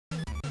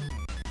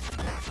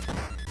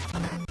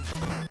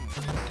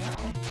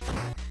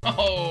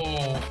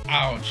Oh,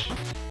 ouch.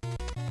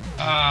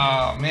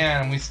 Oh,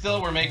 man, we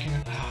still were making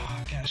it.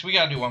 Oh, gosh, we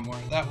gotta do one more.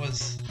 That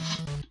was...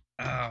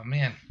 Oh,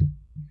 man.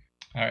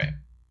 Alright.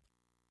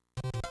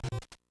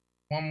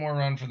 One more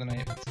run for the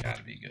night. It's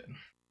gotta be good.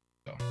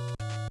 So.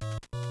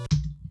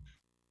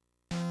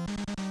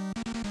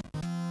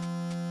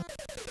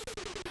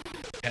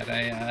 Had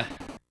I,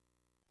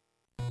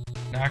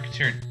 knocked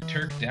her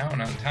Turk down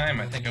on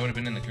time, I think I would have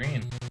been in the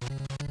green.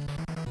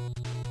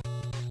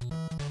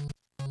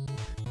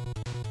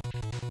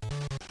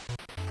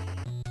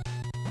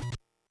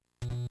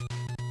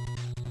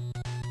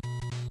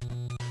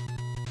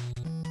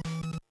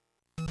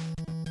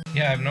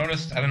 Yeah, I've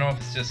noticed, I don't know if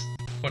it's just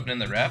putting in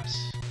the reps.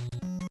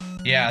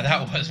 Yeah,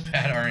 that was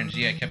bad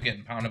RNG. I kept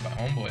getting pounded by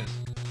homeboys.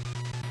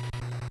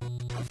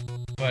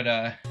 But,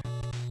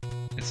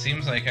 it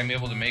seems like I'm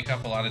able to make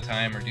up a lot of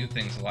time or do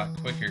things a lot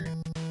quicker.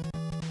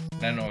 I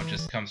don't know, it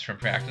just comes from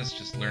practice,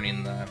 just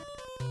learning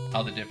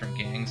how the different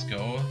gangs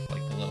go,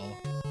 like the little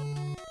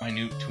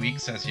minute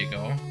tweaks as you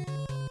go.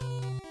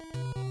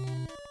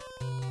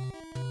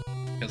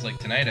 Because like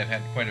tonight I've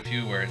had quite a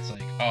few where it's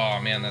like, oh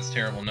man, that's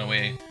terrible, no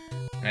way.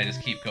 And I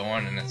just keep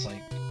going and it's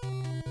like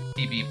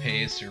PB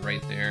pace or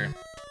right there.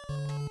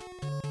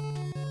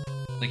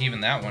 Like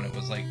even that one, it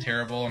was like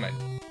terrible and I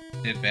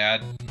did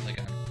bad like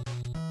on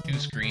 2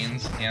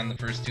 screens and the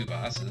first 2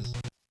 bosses.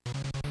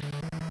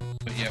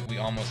 But yet we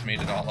almost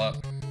made it all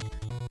up.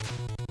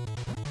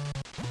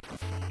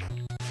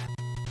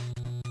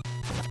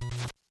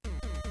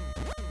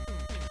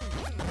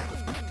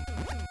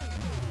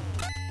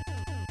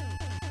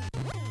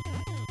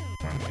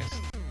 Come on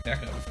guys,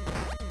 back up.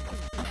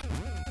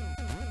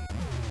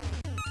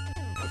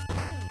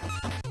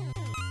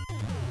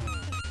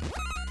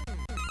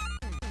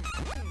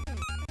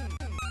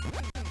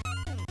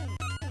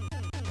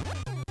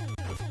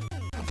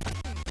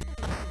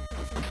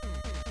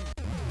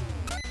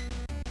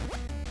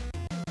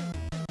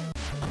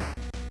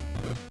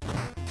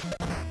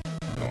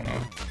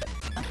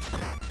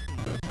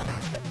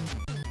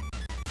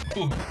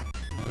 Ooh.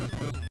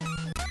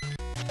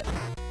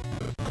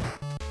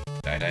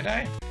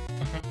 Die.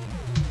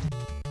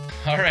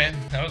 Alright,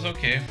 that was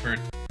okay for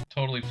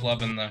totally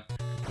flubbing the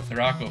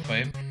Rocco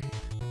fight.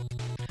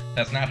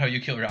 That's not how you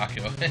kill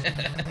Rocco.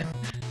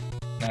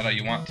 Not how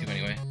you want to,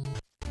 anyway.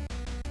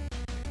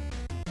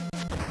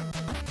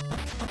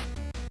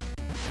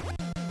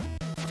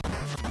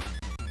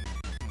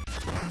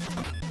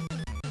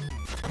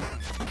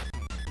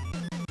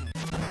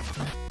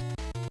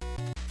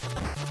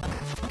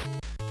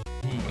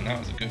 That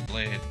was a good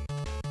blade.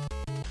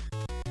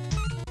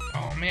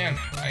 Oh man,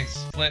 I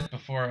split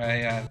before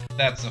I,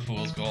 that's a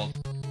fool's gold.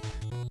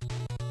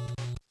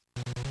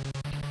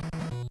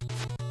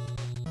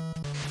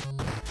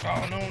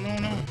 Oh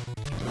no.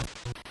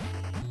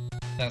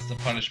 That's the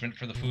punishment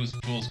for the fool's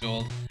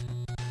gold.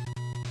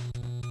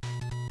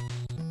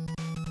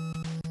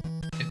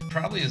 It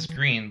probably is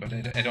green, but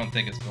I don't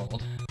think it's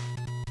gold.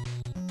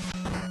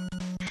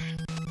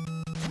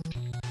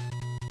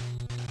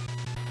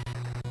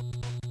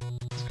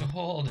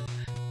 Hold.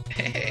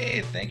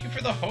 Hey, thank you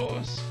for the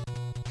host.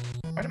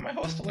 Why did my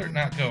host alert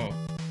not go?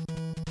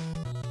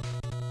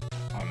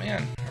 Oh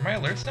man, are my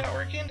alerts not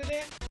working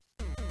today?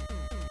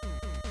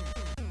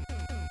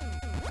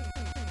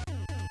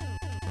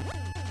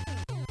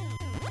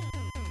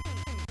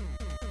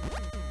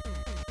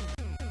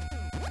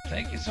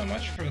 Thank you so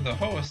much for the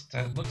host.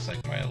 It looks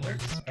like my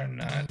alerts are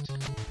not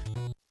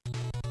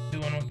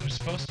doing what they're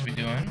supposed to be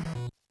doing.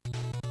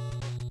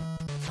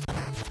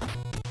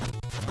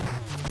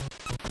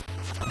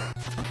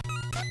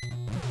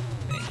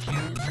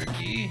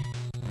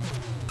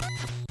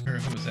 Or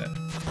who was that?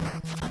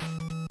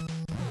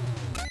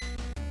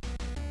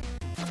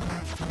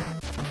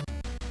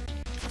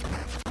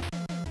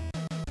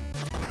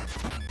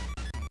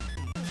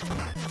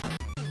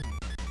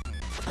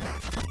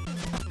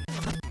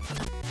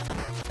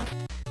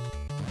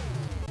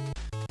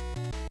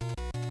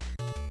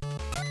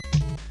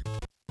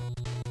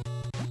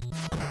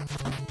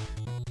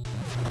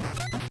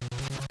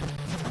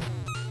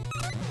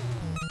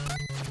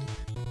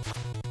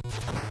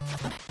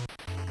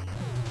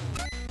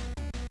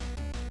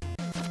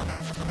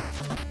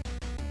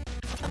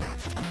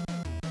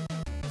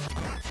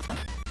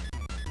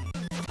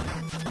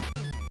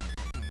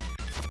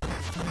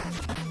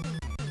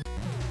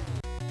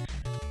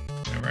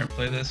 Whenever I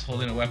play this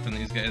holding a weapon,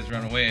 these guys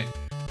run away.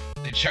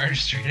 They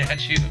charge straight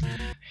at you.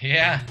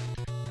 Yeah,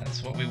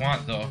 that's what we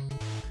want though.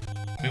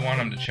 We want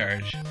them to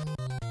charge.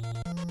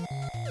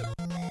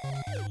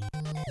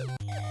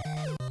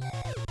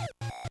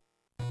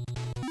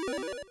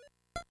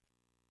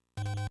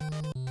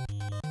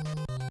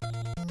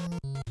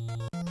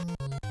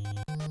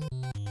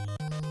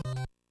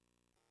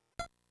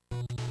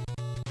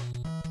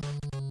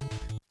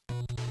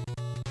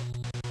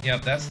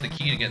 Yep, that's the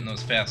key to getting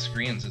those fast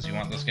screens, is you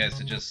want those guys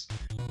to just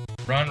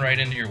run right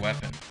into your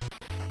weapon.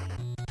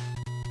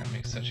 That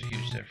makes such a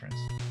huge difference.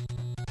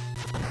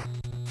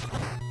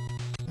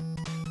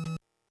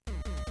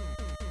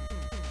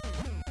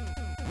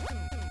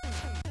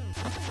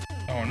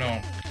 Oh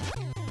no.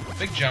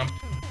 Big jump.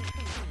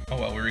 Oh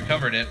well, we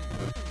recovered it.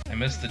 I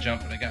missed the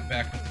jump, but I got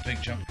back with the big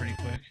jump pretty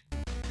quick.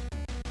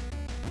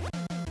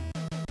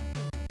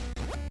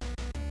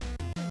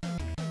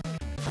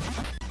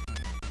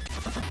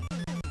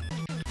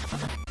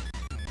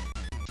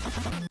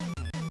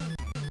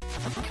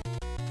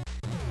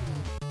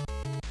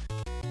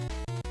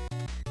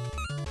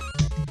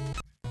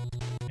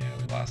 Yeah,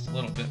 we lost a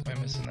little bit by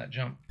missing that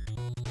jump.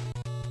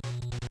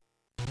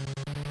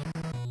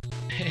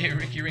 Hey,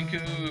 Ricky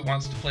Rinku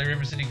wants to play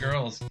River City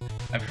Girls.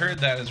 I've heard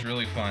that is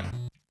really fun.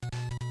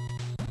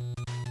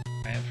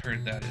 I have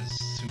heard that is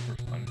super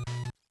fun.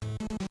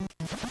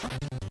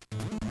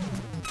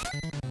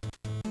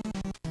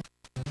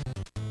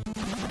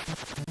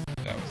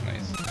 That was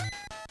nice.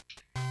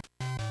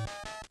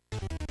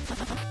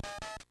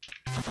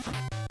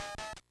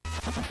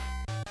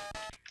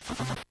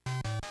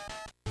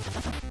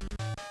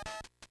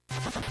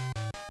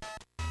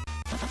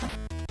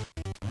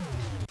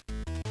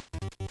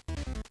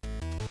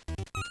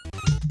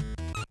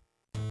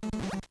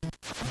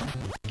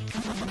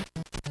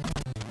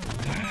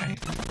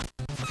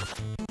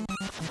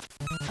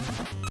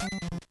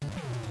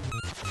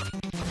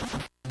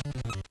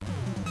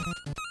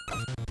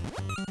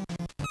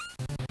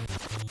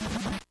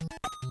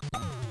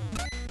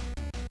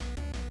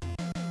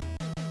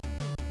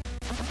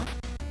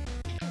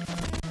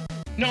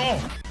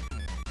 No!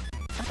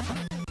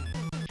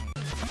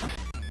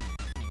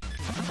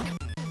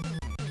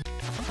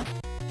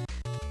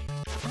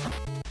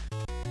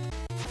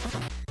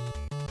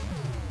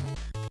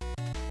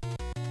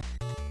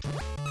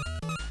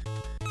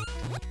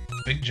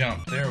 Big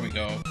jump. There we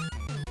go.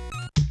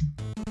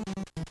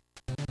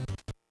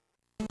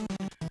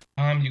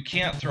 You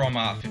can't throw him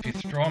off. If you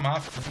throw him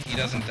off, he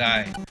doesn't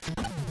die.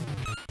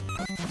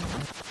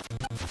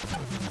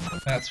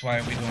 That's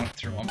why we don't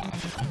throw him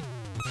off.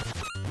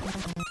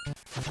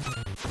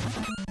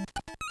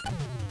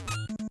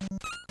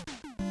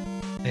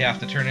 They have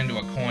to turn into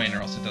a coin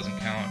or else it doesn't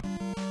count.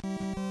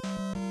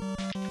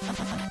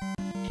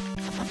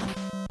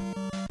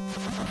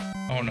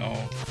 Oh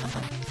no.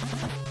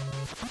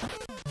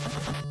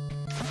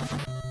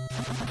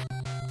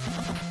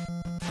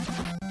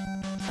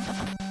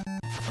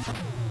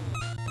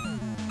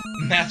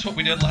 And that's what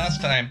we did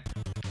last time.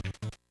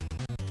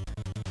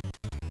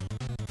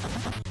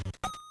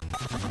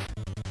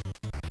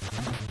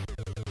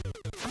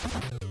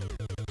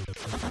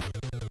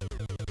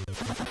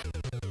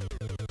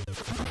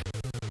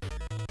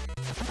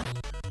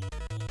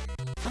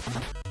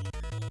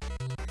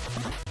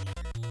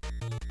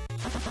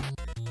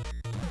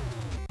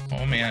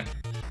 Oh man.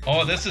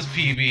 Oh, this is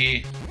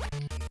PB.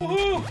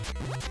 Woohoo!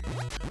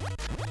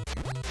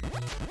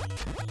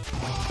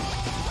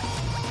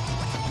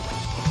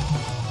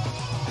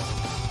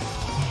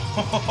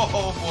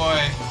 Oh boy.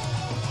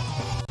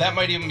 That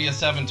might even be a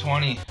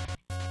 720.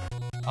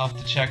 I'll have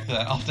to check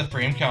that. I'll have to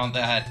frame count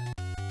that.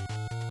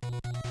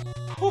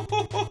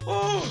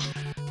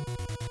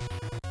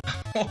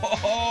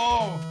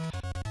 Oh,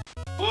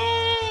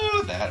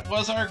 that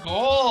was our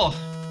goal.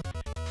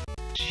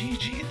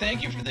 GG,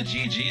 thank you for the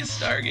GG,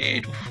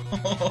 Stargate.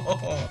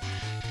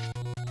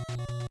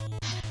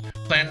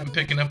 Plan on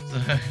picking up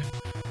the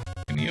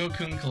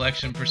Neo-kun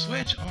collection for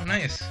Switch. Oh,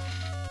 nice.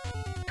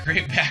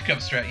 Great backup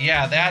strat.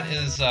 Yeah, that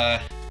is,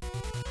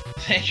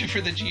 thank you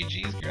for the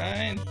GG's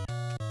grind.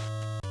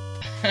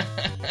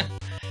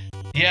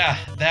 Yeah,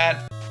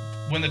 that,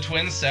 when the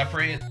twins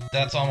separate,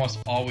 that's almost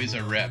always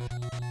a rip.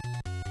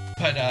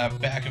 But,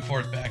 back and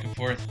forth, back and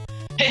forth.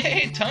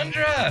 Hey,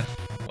 Tundra!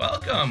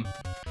 Welcome!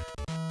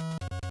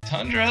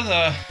 Tundra,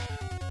 the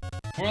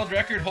world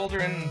record holder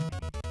in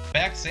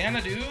back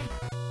Xanadu,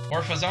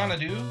 or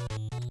Fazanadu,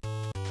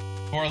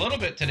 for a little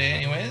bit today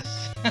anyways.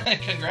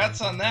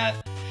 Congrats on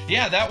that.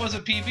 Yeah, that was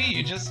a PB.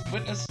 You just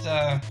witnessed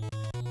my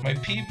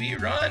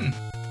PB run.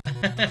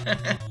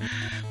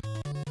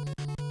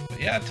 But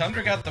yeah,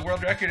 Tundra got the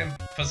world record in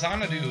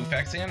Fazanadu,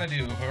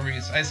 Faxanadu, however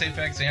I say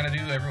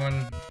Faxanadu,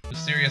 everyone who's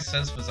serious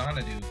says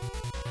Fazanadu.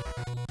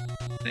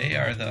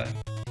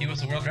 He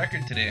was the world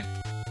record today.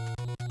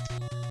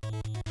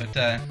 But,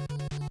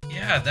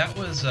 yeah, that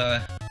was,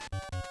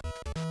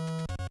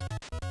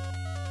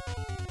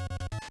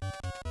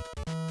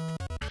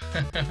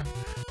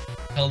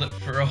 held it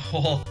for a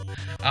whole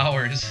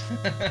hours.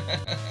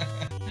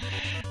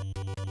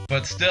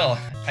 But still,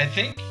 I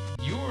think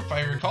you, if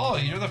I recall,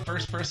 you're the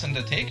first person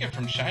to take it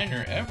from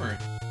Shiner ever.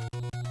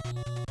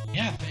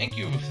 Yeah, thank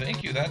you,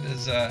 that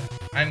is,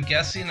 I'm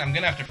guessing, I'm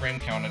gonna have to frame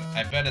count it,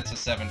 I bet it's a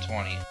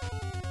 720.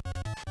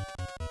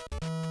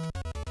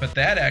 But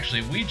that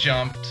actually, we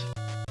jumped,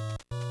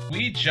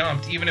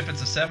 even if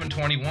it's a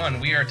 721,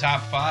 we are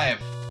top 5.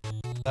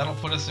 That'll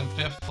put us in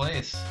 5th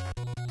place.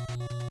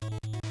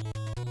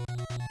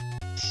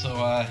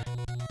 So,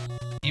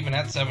 even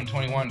at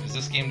 721, because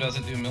this game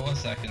doesn't do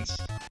milliseconds.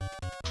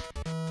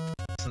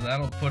 So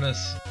that'll put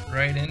us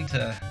right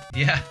into,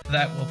 yeah,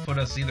 that will put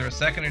us either a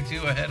second or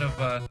two ahead of,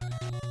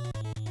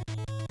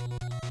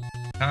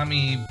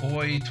 Tommy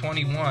Boy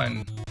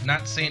 21.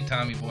 Not Saint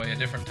Tommy Boy, a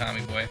different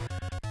Tommy Boy.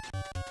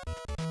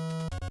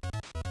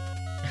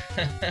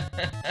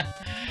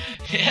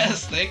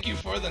 Yes, thank you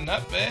for the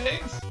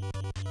nutbags.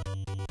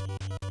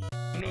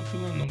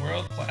 Who in the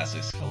World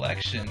Classics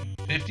Collection.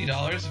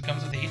 $50. It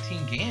comes with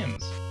 18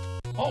 games.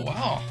 Oh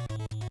wow,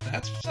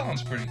 that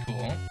sounds pretty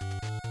cool.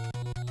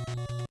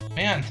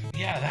 Man,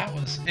 yeah,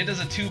 it is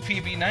a 2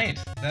 PB night.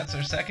 That's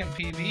our second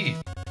PB.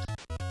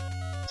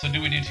 So do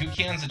we do 2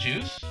 cans of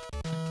juice?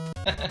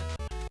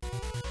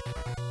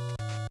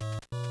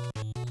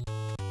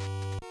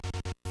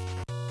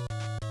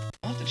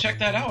 I'll have to check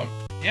that out.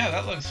 Yeah,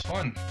 that looks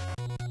fun.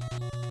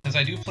 Because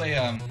I do play,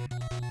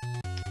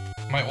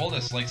 my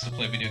oldest likes to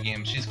play video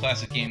games. She's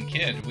Classic Game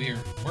Kid.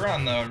 We're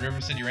on the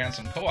River City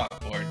Ransom co-op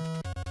board.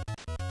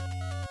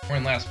 We're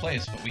in last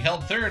place, but we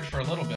held third for a little bit.